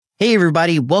Hey,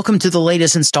 everybody. Welcome to the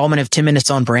latest installment of 10 Minutes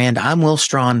on Brand. I'm Will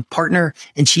Strawn, partner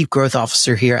and chief growth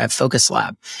officer here at Focus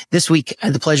Lab. This week, I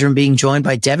had the pleasure of being joined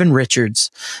by Devin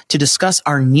Richards to discuss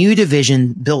our new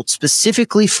division built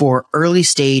specifically for early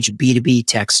stage B2B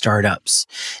tech startups.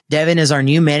 Devin is our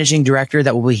new managing director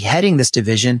that will be heading this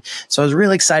division. So I was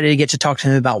really excited to get to talk to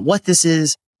him about what this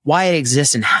is, why it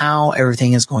exists, and how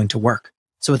everything is going to work.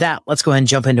 So with that, let's go ahead and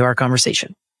jump into our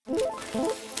conversation.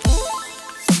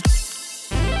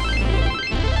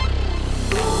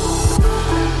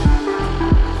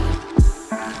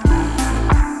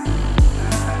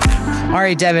 All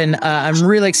right, Devin, I'm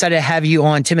really excited to have you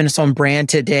on 10 Minutes on Brand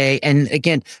today. And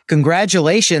again,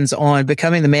 congratulations on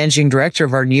becoming the managing director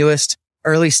of our newest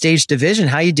early stage division.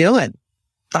 How you doing?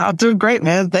 I'm doing great,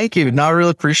 man. Thank you. No, I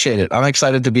really appreciate it. I'm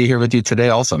excited to be here with you today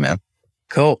also, man.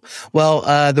 Cool.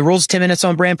 Well, the rules of 10 Minutes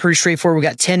on Brand, pretty straightforward. We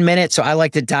got 10 minutes, so I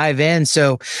like to dive in.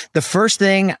 So the first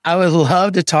thing I would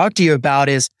love to talk to you about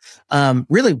is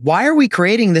really, why are we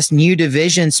creating this new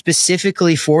division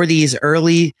specifically for these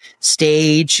early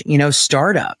stage,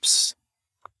 startups?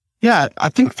 Yeah, I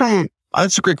think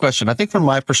that's a great question. I think from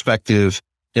my perspective,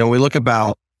 we look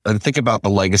about and think about the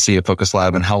legacy of Focus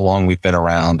Lab and how long we've been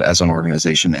around as an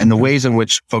organization and the ways in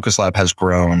which Focus Lab has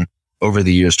grown over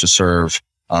the years to serve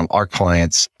our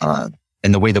clients,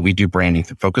 and the way that we do branding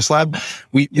through Focus Lab.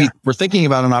 We're thinking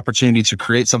about an opportunity to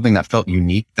create something that felt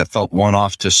unique, that felt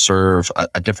one-off to serve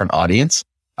a different audience,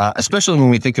 especially when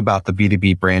we think about the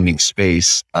B2B branding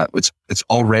space. It's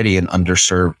already an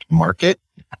underserved market,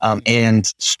 and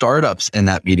startups in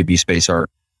that B2B space are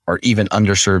even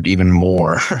underserved even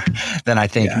more than I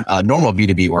think normal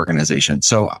B2B organizations.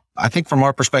 So I think from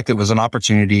our perspective, it was an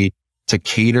opportunity to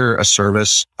cater a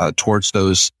service towards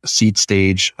those seed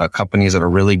stage companies that are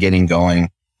really getting going,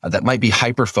 that might be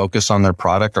hyper-focused on their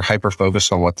product or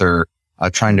hyper-focused on what they're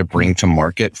trying to bring to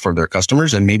market for their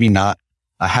customers, and maybe not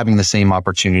having the same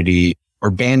opportunity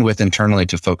or bandwidth internally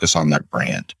to focus on their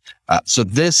brand. So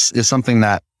this is something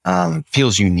that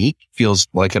feels unique, feels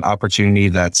like an opportunity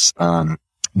that's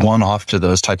one-off to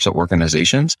those types of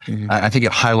organizations. Mm-hmm. I think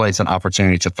it highlights an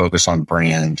opportunity to focus on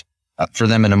brand for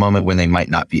them in a moment when they might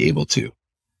not be able to.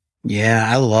 Yeah,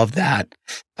 I love that.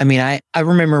 I mean, I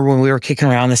remember when we were kicking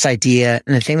around this idea,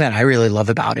 and the thing that I really love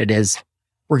about it is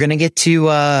we're going to get to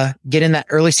get in that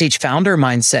early stage founder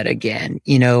mindset again.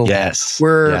 Yes.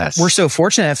 We're so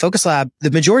fortunate at Focus Lab.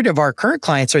 The majority of our current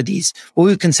clients are these, what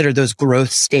we would consider those growth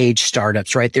stage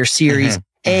startups, right? They're series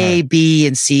A, B,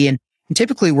 and C. And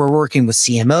typically we're working with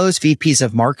CMOs, VPs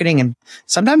of marketing, and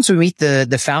sometimes we meet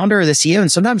the founder or the CEO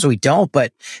and sometimes we don't.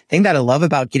 But the thing that I love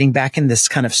about getting back in this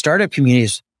kind of startup community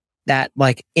is that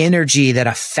like energy that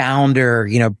a founder,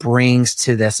 brings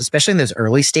to this, especially in those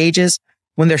early stages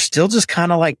when they're still just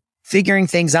kind of like figuring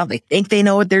things out. They think they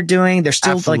know what theyey're doing. They're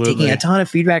still like taking a ton of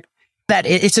feedback. That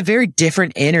it's a very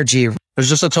different energy. There's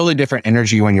just a totally different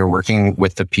energy when you're working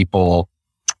with the people,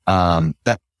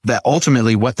 that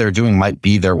ultimately what they're doing might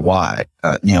be their why,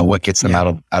 what gets them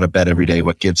out of bed every day,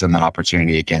 what gives them an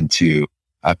opportunity again to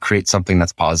create something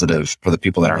that's positive for the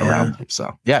people that are around them.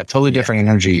 So totally different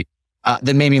energy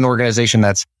than maybe an organization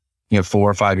that's, 4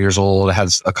 or 5 years old,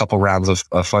 has a couple rounds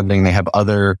of funding. They have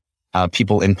other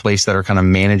people in place that are kind of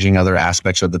managing other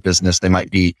aspects of the business. They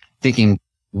might be thinking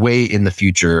way in the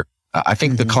future. I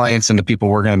think the clients and the people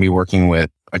we're going to be working with,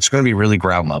 it's going to be really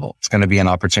ground level. It's going to be an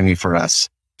opportunity for us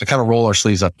to kind of roll our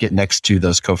sleeves up, get next to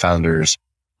those co-founders,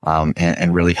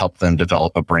 and really help them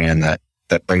develop a brand that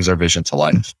brings our vision to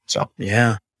life. So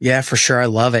yeah, for sure. I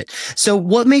love it. So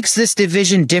what makes this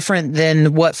division different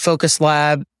than what Focus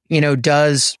Lab,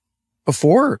 does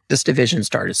before this division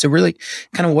started? So really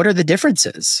kind of what are the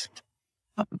differences?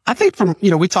 I think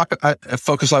we talk at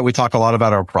Focus Lab, we talk a lot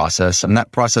about our process, and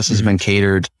that process has been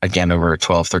catered again over a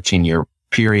 12, 13 year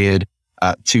period,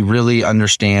 to really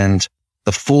understand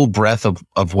the full breadth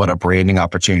of what a branding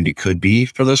opportunity could be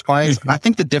for those clients. I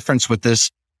think the difference with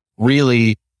this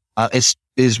really is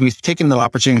we've taken the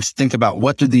opportunity to think about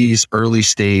what do these early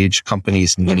stage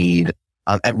companies need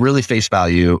at really face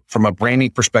value from a branding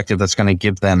perspective that's going to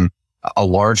give them a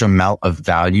large amount of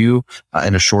value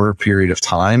in a shorter period of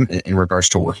time in regards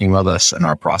to working with us in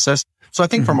our process. So I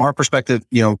think from our perspective,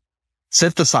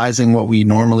 synthesizing what we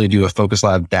normally do at Focus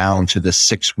Lab down to this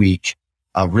 6-week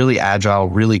really agile,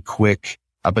 really quick,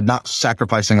 but not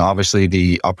sacrificing obviously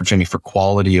the opportunity for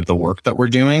quality of the work that we're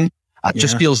doing.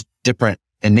 Just feels different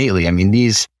innately. I mean,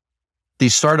 these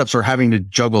startups are having to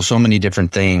juggle so many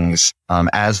different things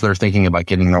as they're thinking about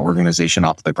getting their organization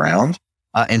off the ground.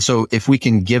 And so if we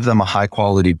can give them a high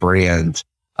quality brand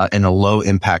in a low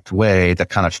impact way that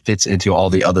kind of fits into all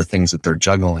the other things that they're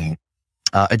juggling,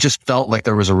 it just felt like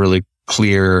there was a really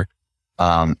clear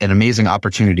an amazing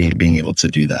opportunity in being able to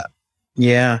do that.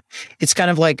 Yeah. It's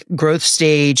kind of like growth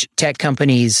stage tech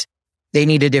companies. They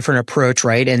need a different approach,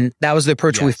 right? And that was the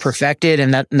approach we've perfected.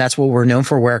 And that's what we're known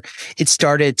for, where it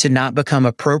started to not become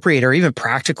appropriate or even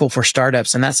practical for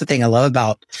startups. And that's the thing I love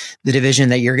about the division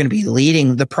that you're going to be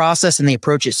leading. The process and the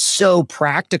approach is so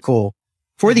practical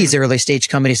for these early stage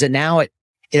companies that now it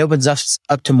opens us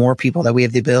up to more people that we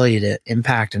have the ability to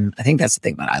impact. And I think that's the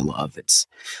thing that I love.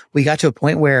 We got to a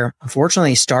point where,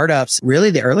 unfortunately, startups, really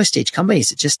the early stage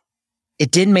companies,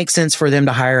 it didn't make sense for them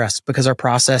to hire us because our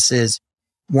processes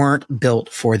weren't built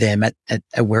for them at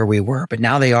where we were, but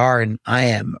now they are. And I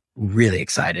am really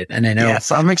excited. And I know, yes,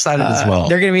 I'm excited as well.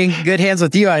 They're going to be in good hands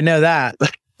with you. I know that.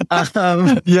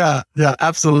 Yeah,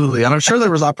 absolutely. And I'm sure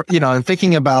there was, and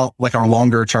thinking about like our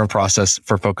longer term process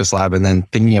for Focus Lab, and then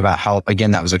thinking about how,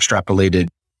 again, that was extrapolated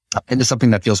into something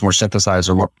that feels more synthesized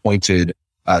or more pointed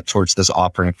towards this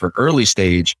offering for early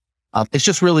stage. It's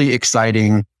just really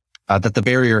exciting that the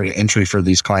barrier to entry for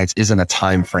these clients isn't a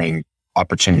time frame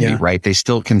opportunity, right? They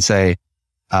still can say,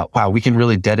 wow, we can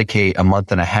really dedicate a month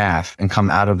and a half and come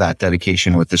out of that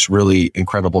dedication with this really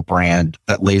incredible brand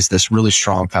that lays this really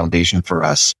strong foundation for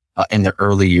us in the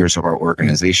early years of our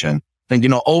organization.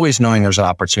 And, always knowing there's an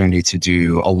opportunity to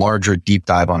do a larger deep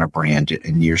dive on a brand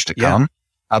in years to come.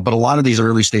 But a lot of these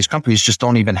early stage companies just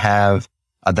don't even have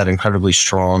that incredibly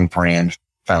strong brand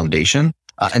foundation.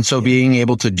 And so being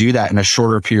able to do that in a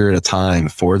shorter period of time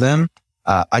for them,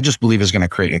 I just believe is going to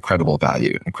create incredible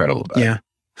value. Yeah.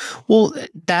 Well,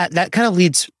 that kind of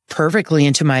leads perfectly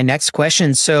into my next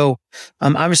question. So,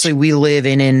 obviously we live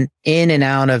in and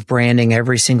out of branding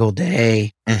every single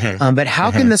day. But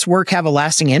how can this work have a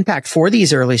lasting impact for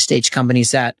these early stage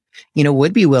companies that,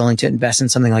 would be willing to invest in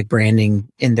something like branding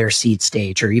in their seed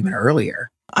stage or even earlier?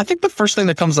 I think the first thing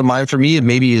that comes to mind for me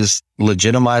maybe is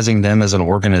legitimizing them as an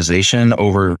organization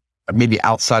over maybe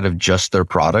outside of just their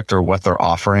product or what they're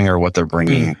offering or what they're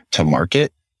bringing to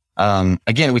market.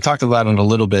 Again, we talked about it a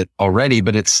little bit already,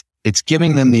 but it's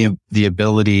giving them the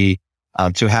ability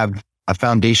to have a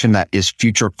foundation that is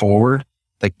future forward,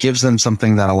 that gives them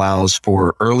something that allows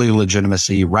for early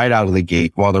legitimacy right out of the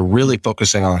gate while they're really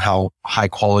focusing on how high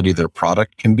quality their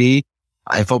product can be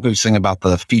and focusing about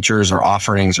the features or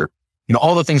offerings or,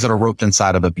 all the things that are roped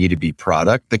inside of a B2B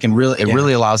product that can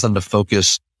really allows them to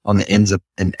focus on the ins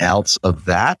and outs of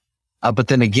that. But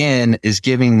then again, is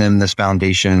giving them this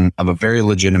foundation of a very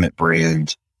legitimate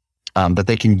brand that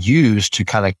they can use to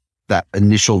kind of that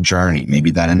initial journey,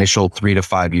 maybe that initial 3 to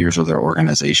 5 years of their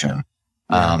organization.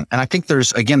 And I think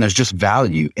there's just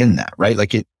value in that, right?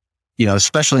 Like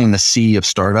especially in the sea of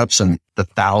startups and the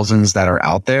thousands that are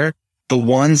out there, the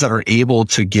ones that are able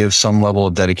to give some level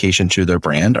of dedication to their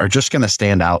brand are just going to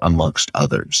stand out amongst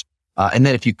others. And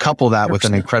then if you couple that 100%. With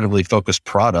an incredibly focused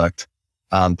product,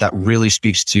 that really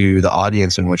speaks to the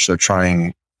audience in which they're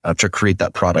trying to create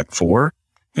that product for.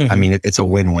 I mean, it's a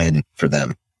win-win for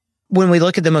them. When we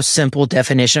look at the most simple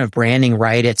definition of branding,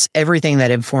 right, it's everything that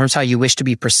informs how you wish to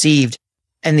be perceived.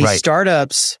 And these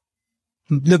startups,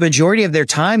 the majority of their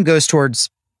time goes towards,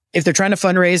 if they're trying to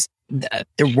fundraise,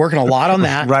 they're working a lot on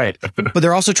that. Right. But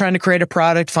they're also trying to create a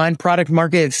product, find product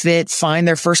market fit, find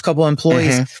their first couple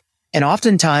employees. And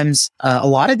oftentimes, a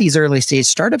lot of these early stage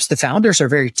startups, the founders are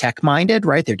very tech minded,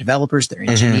 right? They're developers, they're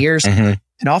engineers.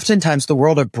 And oftentimes the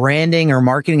world of branding or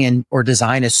marketing or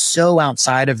design is so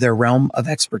outside of their realm of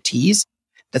expertise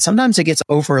that sometimes it gets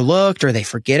overlooked or they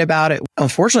forget about it.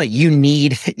 Unfortunately, you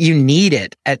need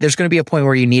it. There's going to be a point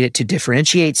where you need it to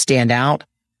differentiate, stand out,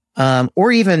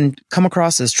 or even come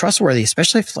across as trustworthy,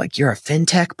 especially if like you're a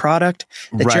fintech product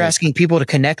that you're asking people to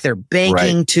connect their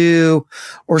banking to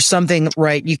or something,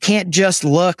 right? You can't just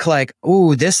look like,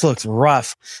 oh, this looks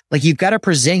rough. Like you've got to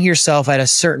present yourself at a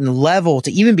certain level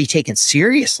to even be taken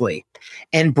seriously.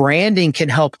 And branding can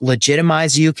help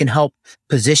legitimize you, can help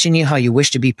position you how you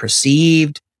wish to be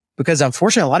perceived. Because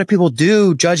unfortunately, a lot of people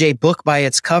do judge a book by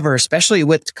its cover, especially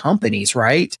with companies,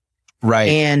 right? Right.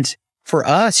 And for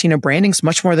us, branding's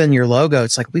much more than your logo.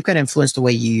 It's like we've got to influence the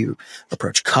way you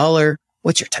approach color.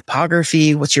 What's your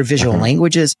typography? What's your visual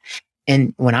languages?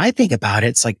 And when I think about it,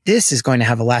 it's like this is going to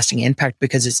have a lasting impact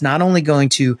because it's not only going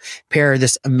to pair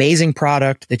this amazing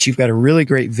product that you've got a really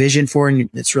great vision for and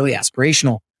it's really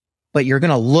aspirational, but you're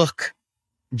going to look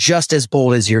just as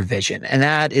bold as your vision. And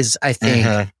that is, I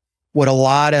think, what a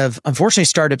lot of, unfortunately,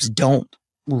 startups don't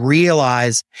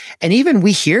realize. And even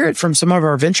we hear it from some of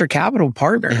our venture capital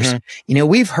partners.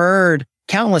 We've heard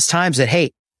countless times that,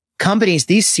 hey, companies,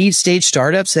 these seed stage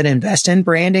startups that invest in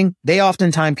branding, they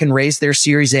oftentimes can raise their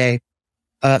Series A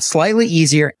slightly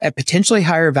easier at potentially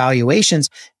higher valuations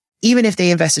even if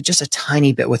they invested just a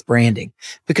tiny bit with branding,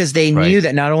 because they knew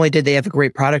that not only did they have a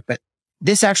great product, but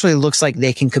this actually looks like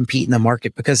they can compete in the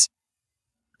market. Because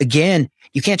again,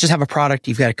 you can't just have a product.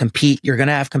 You've got to compete. You're going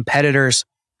to have competitors,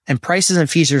 and prices and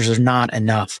features are not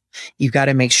enough. You've got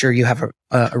to make sure you have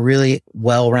a really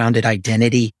well-rounded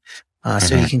identity,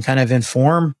 so you can kind of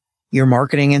inform your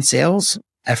marketing and sales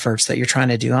efforts that you're trying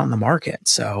to do out in the market.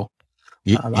 So,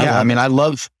 I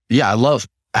love,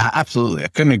 absolutely. I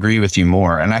couldn't agree with you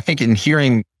more. And I think in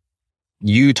hearing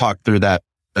you talk through that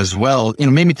as well,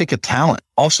 made me think of talent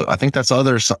also. I think that's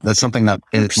something that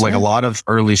is like a lot of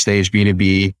early stage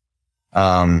B2B,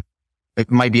 it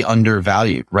might be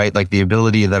undervalued, right? Like the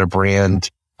ability that a brand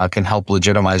can help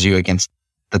legitimize you against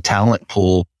the talent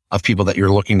pool of people that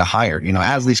you're looking to hire.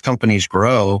 As these companies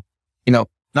grow, not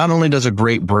only does a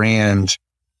great brand,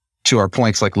 to our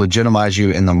points, like legitimize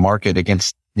you in the market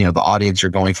against, the audience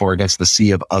you're going for, against the sea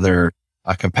of other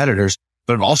competitors,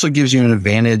 but it also gives you an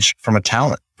advantage from a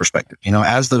talent perspective.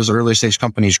 As those early stage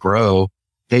companies grow,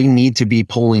 they need to be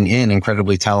pulling in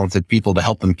incredibly talented people to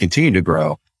help them continue to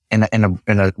grow. And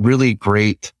a really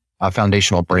great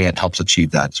foundational brand helps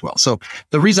achieve that as well. So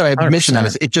the reason I mention that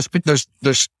is it just,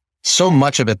 there's so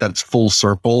much of it that's full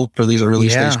circle for these early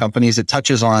stage companies. It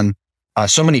touches on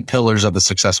so many pillars of a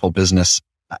successful business,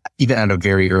 even at a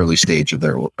very early stage of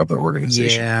their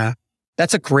organization. Yeah,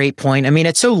 that's a great point. I mean,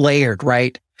 it's so layered,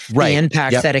 right? The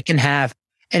impacts that it can have.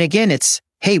 And again,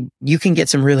 hey, you can get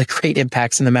some really great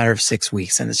impacts in the matter of 6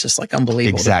 weeks. And it's just like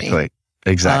unbelievable.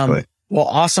 Exactly. Well,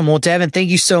 awesome. Well, Devin, thank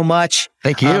you so much.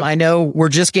 Thank you. I know we're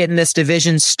just getting this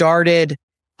division started.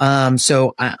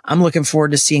 So I'm looking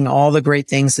forward to seeing all the great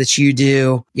things that you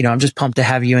do. I'm just pumped to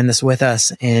have you in this with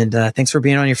us. And thanks for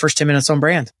being on your first 10 minutes on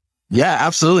brand. Yeah,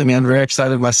 absolutely, man. Very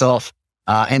excited myself,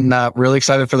 and really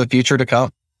excited for the future to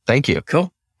come. Thank you.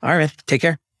 Cool. All right. Take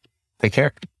care. Take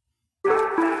care.